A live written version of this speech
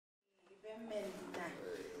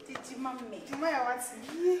Did you mammy? My what's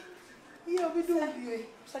you be doing?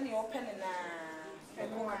 Sunny open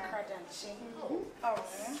and more card and shame. Oh,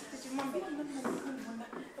 did you mammy?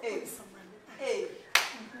 Hey,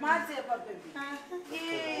 my dear baby.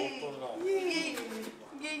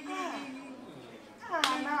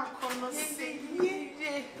 Now come on, say,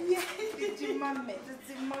 did you mammy? Did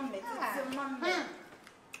you mammy?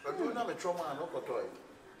 But you know, a trauma and no toy.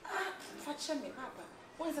 Fetch me, Papa.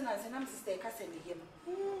 Once and as an answer, stay casting him.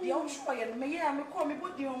 The old show and me, I call me,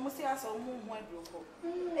 but you almost say us all moon when you go.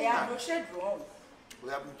 I have no shed wrong. We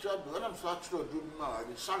have been tried when I'm such a good now, I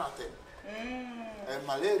charlatan. And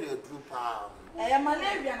malaria drew palm. I am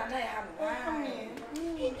malaria and I have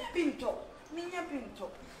Pinto. Minya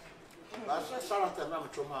Pinto. That's a charlatan, I'm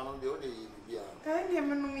trauma on the other year. I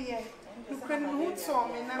am here. You can root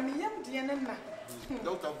some and I'm young, Diana.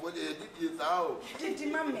 Doctor, what did you out? Did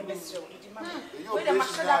you mammy, Miss Joe? Did you mammy? Wait a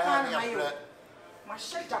minute, my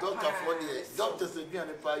shut up. Doctor, for the doctors again,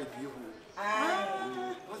 a pie of you.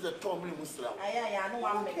 What's the Tommy Muslim? I know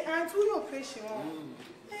I'm making. I'm too your patient.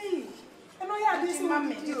 Hey, I know you have this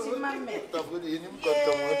mammy. Did you mammy?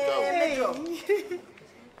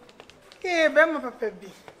 Hey, Bama Papa B.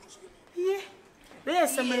 Yeah.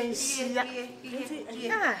 There's a man.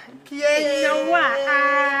 Yeah,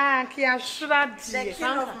 Kia Shrad, the king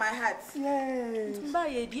of my heart. Yes. By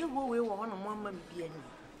a dear we were on a woman being.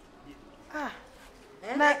 Ah,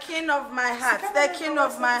 the king of my heart, the king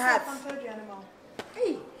of my heart.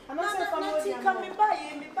 Hey, I'm not coming by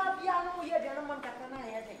me, Babiano, yet the animal that I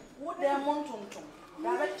had. Would they want to?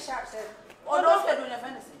 Direct sharp said, or those that don't have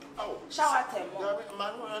anything. Oh, shower them.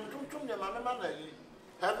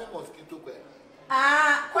 Having mosquito.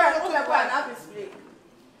 Ah, quite a display.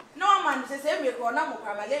 No man says, every corner of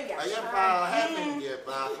malaria. I am having the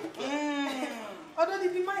bar. Although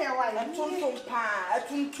the Maya wife, I'm too pa,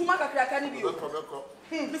 too much of your can be.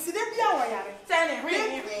 Miss Debbie, Tell him,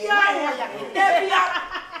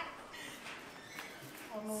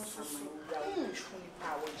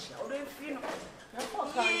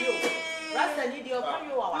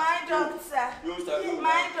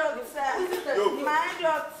 my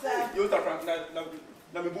doctor, you start Franca,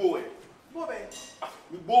 now me boy.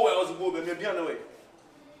 Me boy was a boy, maybe anyway.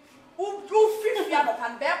 Who drew 50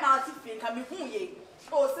 and bear mountain can be who ye?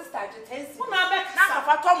 Oh, sister, just now if I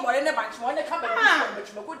told more in a bunch, one come and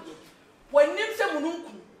good. When Nimsa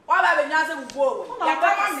Mununku, while I have another boy,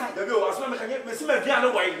 the bill was not making me see my piano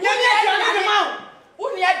way.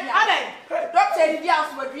 Only at the doctor in the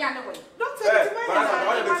house were piano way. Doctor,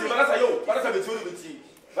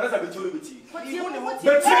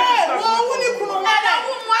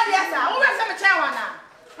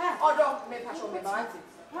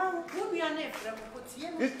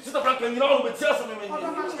 Sister Franklin, you know, with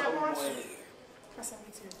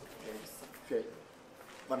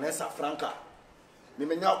Vanessa Franca. Me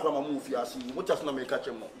menya akwa mamu fi asi mo tia so na me ka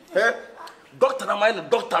chemo he doctor na mine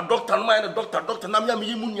doctor na me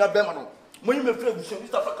yi mu nua be ma no mo yi me frɛ buso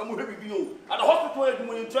Sister Franca mo hwe bibi o at the hospital e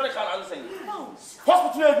mo yin twere ka na nsen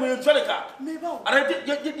hospital e mo yin twere ka me ba ara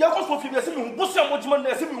ya ko so fi be se me hu bosia mo jima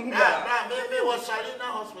na se me hu ya na me was Shalina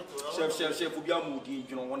hospital chef obi amudi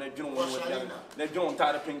dwuno wona na dwuno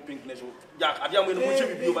ntare pink na so ya adia mo no mo hwe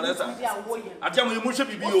bibi o Vanessa adia mo mo hwe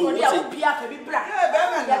bibi o ya wo pia ka bi bra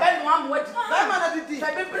ya ba no am wadi ba ma na didi ka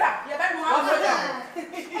bi bra ya ba no am wadi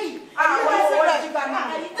ah wo wadi ba na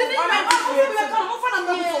didi na mo fa na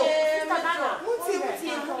mo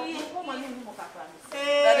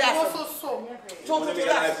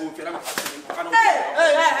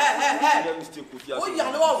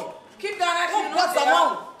keep Ghana clean. What's the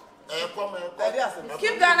wrong?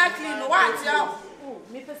 Keep Ghana clean. What?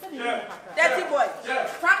 Dirty boy.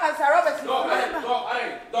 Franca and Robert.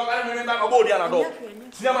 Dog, I remember a body and a dog.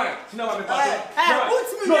 Cinema.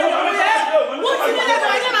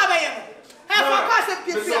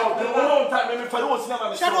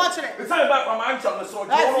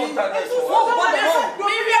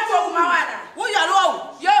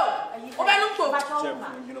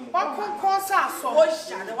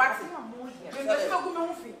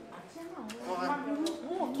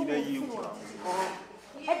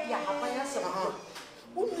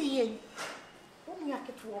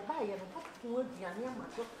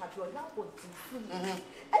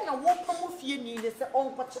 And I walk from a few years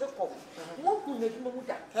on Patrico. What will make me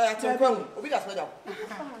that? Obedience, madam.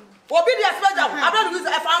 Obedience, madam. I'm not using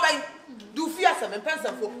a family. Do fear some and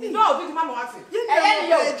pencil for no, big mamma wants it.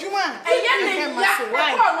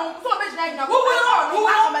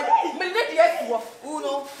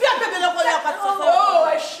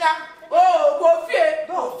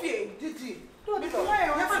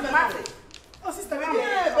 Oh, sister,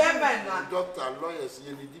 doctor, lawyers,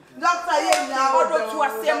 you need Doctor, you now order to a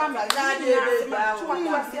same man.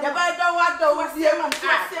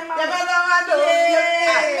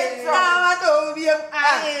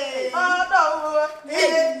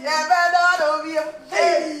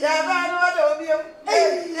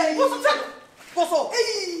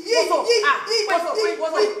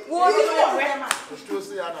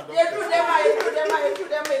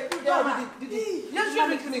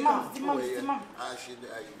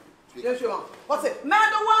 What's it? Man,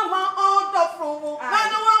 the one all the fruit. Man,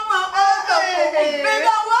 the one all the fruit. Me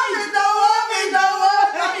the one, me the one, me the one.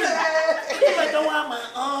 me the one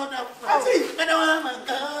all the fruit. Me the one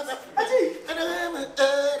all the fruit. Me the one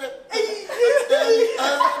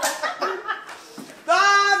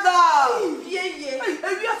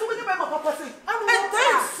we are so many people, Papa say.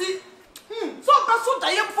 So that's so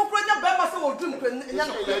that you for pregnant Bema so will drink.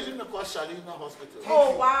 Shalina Hospital.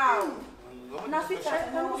 Oh wow.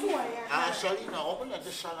 Shalina, open at the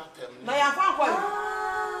Shalatem. Now I found one.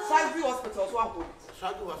 Salvi Hospital, so I'm good.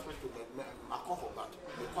 Shadu Hospital, my coffee back.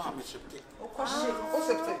 The farm is septic.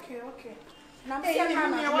 Okay. Now,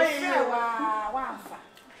 I'm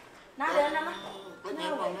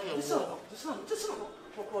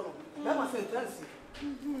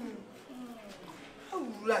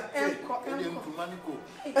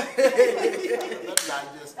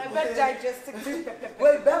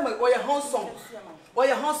well, Bama, or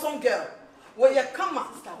your handsome girl. Where you come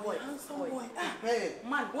up, boy. Hey,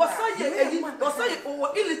 man, what's that? What's that?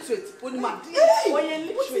 Or illiterate? When man, or you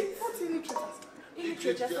illiterate? What's illiterate?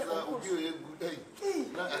 Illiterate,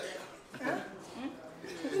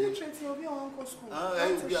 illiterate, you'll be on Uncle School. Or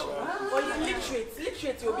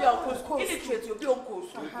literate, you'll be on Uncle School. Illiterate, you'll be on Uncle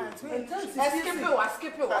School.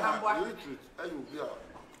 Skip it,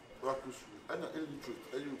 and illiterate,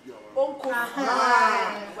 and you'll be Uncle.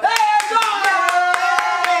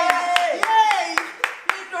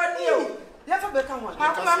 Yes, I become one.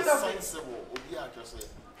 sensible,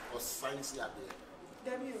 or science.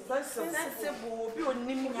 Sensible, be on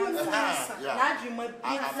Nimmy.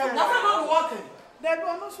 Not walking. There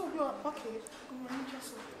will also be okay.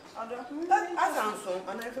 I sound so,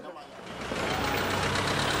 and I forgot.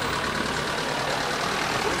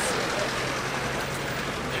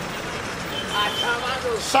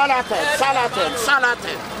 Salatin.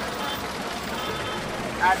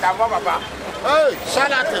 Hey,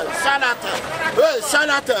 Salatin. Hey,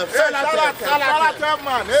 Salatin,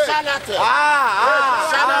 man. Hey.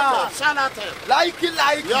 Salatin. Like it.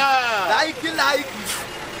 Yeah. Like it.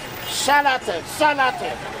 Salatin.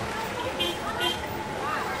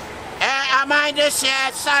 Am I this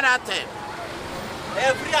year, Salatin?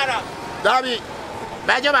 Every Arab. Dabi.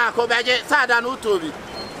 Bajamako, Sadan Utobi.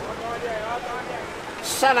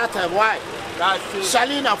 Salatin, why?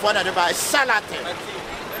 Shalina for the by Salatin.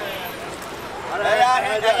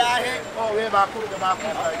 Oh, we back.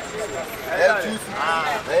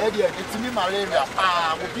 It's me malaria.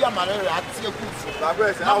 Will be a malaria at sea.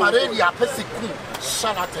 Malaria, Pessicu,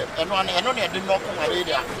 Salatin, and one and only did knock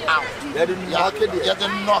malaria out. They didn't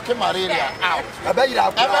knock malaria out. I bet you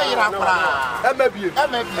have oh,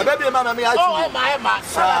 my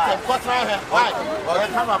Salatin, what's right? Why?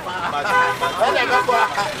 Come up.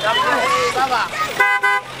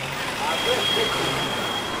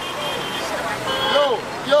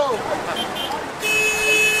 Yo.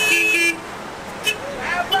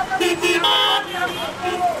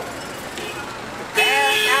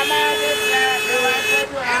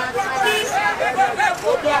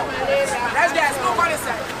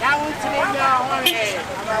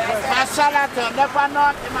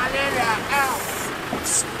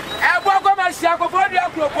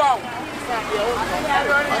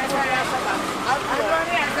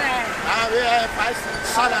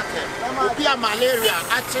 Salatin. Be a malaria,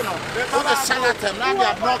 Atino. Put the Salatin, now they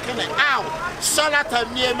are knocking it out. Salatin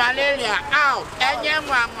near malaria out. And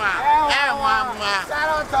Yamama.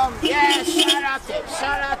 Yes,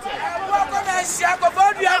 Salatin.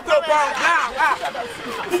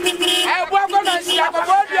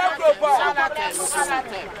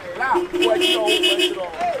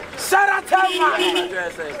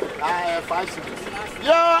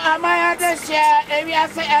 Yo, am I this year? If you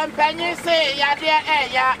say, and Penny say, ya dear,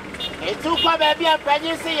 it took a baby and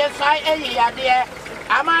Penny say, yes, I, dear.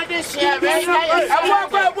 Am I this year? Very nice. I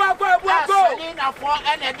walk,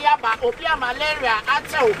 and a dear, but Opia malaria, at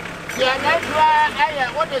so. Yeah, that's why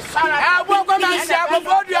what the salad. I walk on and see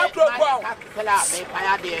before you have to go.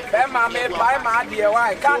 Emma, me buy my dear,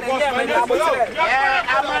 why can't I hear me? Yeah,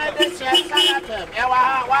 I'm the salad.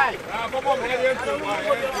 Why?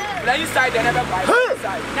 The inside, they never buy.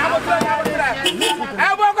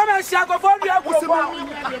 I walk on and see before you have to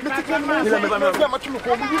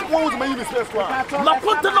Na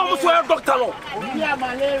ponta não sou eu doctor.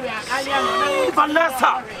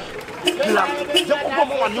 Vanessah. La, eu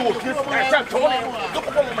como uma new office.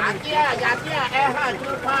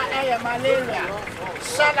 Malaria.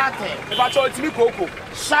 Salatem. But it's me cocoa.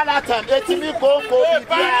 Salatem. It's me cocoa.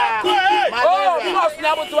 Oh, you must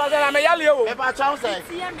never to have a yellow. If I say,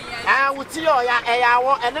 I would see your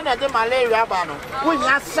and then the malaria banner. We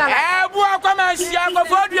have salad. I walk on and see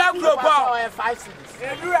before you have to go. 5 cities.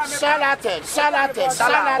 Salatem.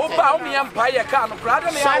 Opa, me empire can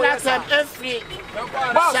brother me. Salatem every.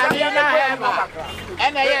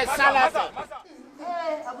 And I yes, salad.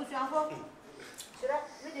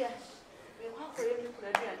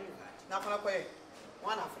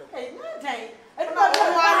 One after. Hey,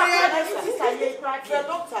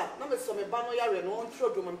 doctor, number some banner yard no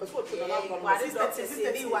children and person to the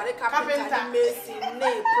carpenter Macy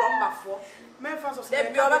nay plumber for Memphis they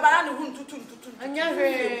be over banana who to and ya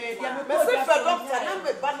doctor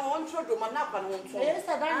number banner on children and not banner on yes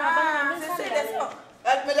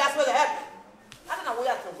that's what the head. I don't know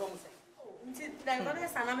where to go. Then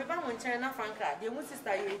Vanessah na me ba won China Franca the mu sister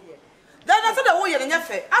here. That's the way you're in your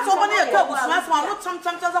face. I told me a couple of months, I'm not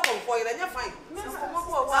sometimes up for you, and you're fine.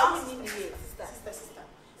 Sister.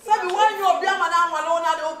 So, when you're young and I'm alone,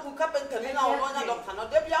 I don't cook up and tell you now, one doctor, not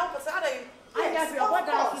the young person. I have your what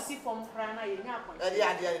I see from Franca in Yapon.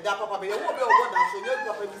 Yeah, Papa, you won't be over that, so you're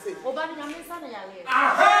going to say, oh, but I'm son.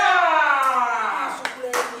 Aha!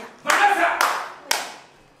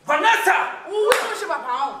 Vanessah! Who is your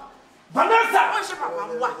papa? Vanessah!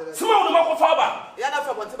 Small the Mako Faba.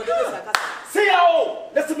 See how?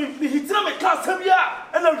 Let's be hitting me class here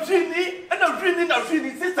and a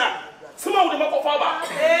dreamy sister. Small the Mako Faba.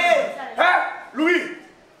 Hey, Louis.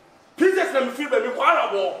 Please let me feel baby.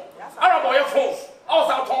 Arabo, your phone.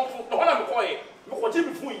 Also, the one I'm calling. You want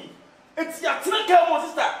Jimmy Fui. It's your Tinaka,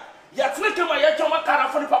 sister. Your Tinaka, my Yachama car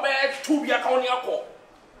for the Papa to be a county alcohol.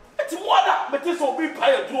 It's water, but this will be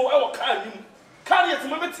pie to our car. Carry it to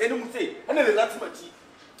my say, and then that's my tea.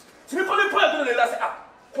 Simply put it in the ah,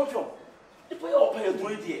 confion. If we all pay a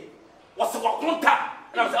good idea, what's the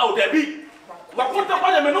contact? And I was out there be. But put the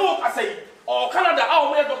money, I say, or Canada,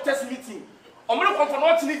 our way doctors meeting. Or me come from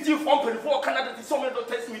what need you from before Canada to so many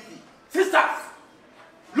doctors meeting. Sisters,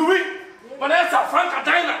 Louis, Vanessah, Franca,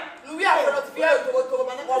 Dinah. Louis, I will not be able to go.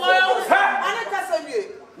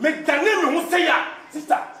 Make the name who say ya,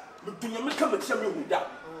 sister. Look to your make a show me that.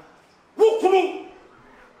 Who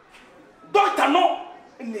doctor no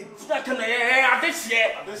in the this year.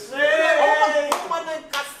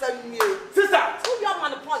 Sister, Who young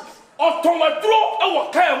man point? or Thomas draw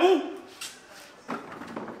our care. Who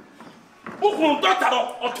doctor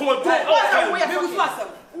or Thomas draw.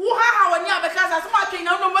 Wow, and yeah, because I'm smarting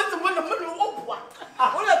now, no one's the one of the Opua.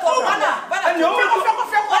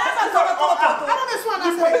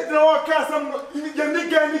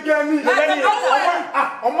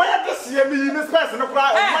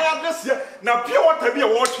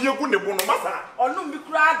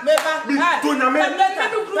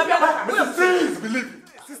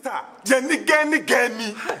 Sister, Jenny Gani,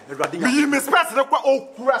 me miss President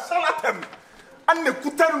Kurasalatem. And the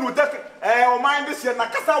Kutan would that mind this year,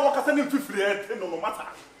 Nakasa Wakasan in 50 no matter.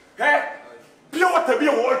 Hey, pure water be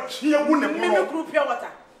a watch here, wouldn't pure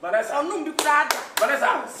water. Vanessah, I'm not be glad.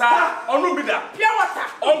 Vanessah, sir, on Rubida, Pure water.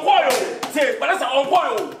 on boil, say, Vanessah, on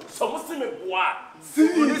boil. So, Muslim, what? See,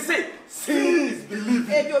 you say, see, believe.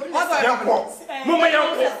 Mama,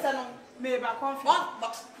 maybe I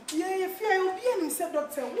confess. Yeah, fear you be and said,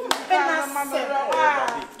 Doctor, Doctor,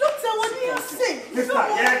 what do you say?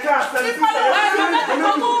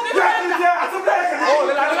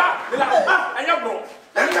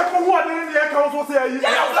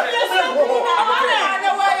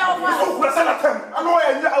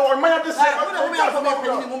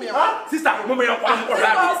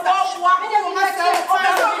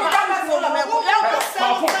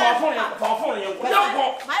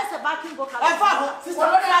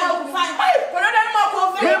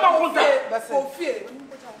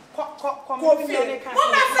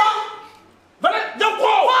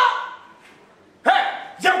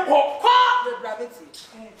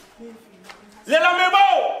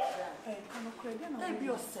 Maybe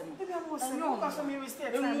you're saying. Maybe I'm not saying. Because I'm here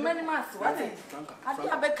stay. Many months. What? I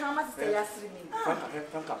think I become a stay as me.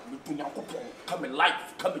 Franca, you do not come in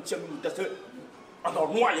life, come and tell me that's it. I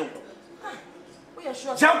don't know why. We are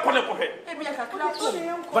sure. Jump on it. Maybe I can clap.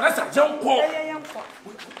 Vanessa, jump on.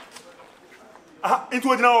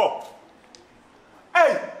 Into it now.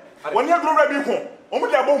 Hey, when you're going to be home,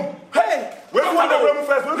 only a boom. Hey, where you want to go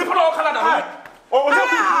first? We'll put all Canada. Oh,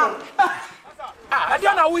 I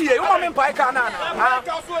don't know who you want me by Canada.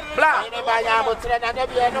 Blah.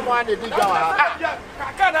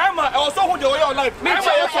 I'm also who do your life. Me, I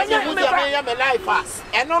am a life fast.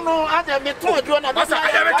 And no, I am a tour. I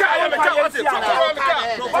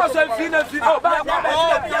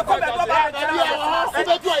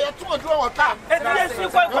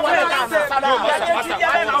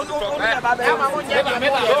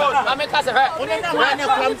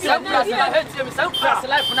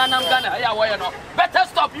am a better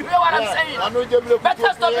stop, you hear what I'm saying?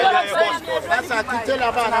 Better stop, you hear what I'm saying? That's a detail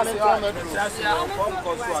about it.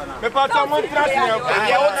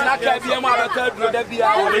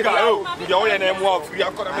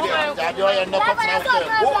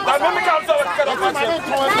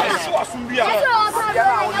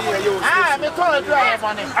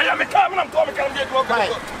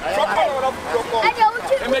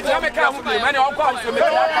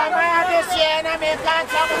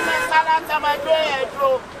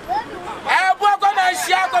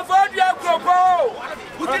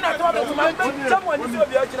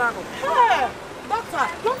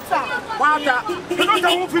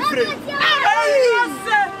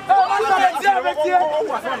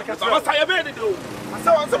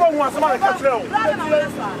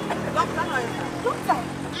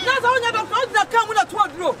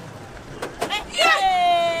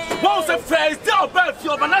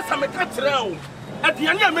 At the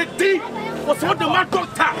end of the day, was what the man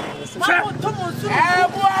doctor.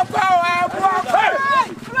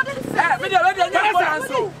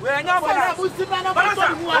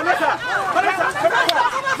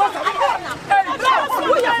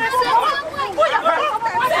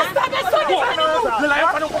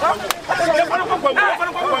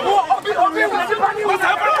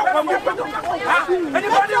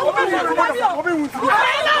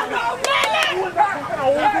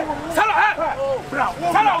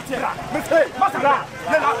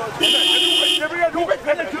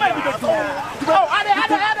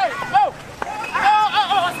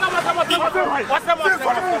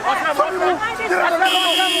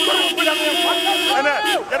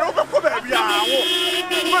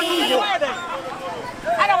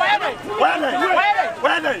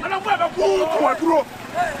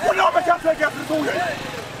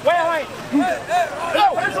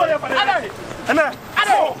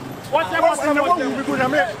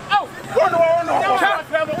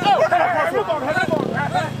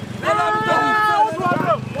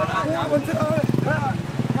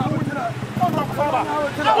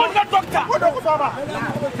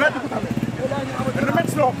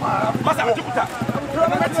 Doctor.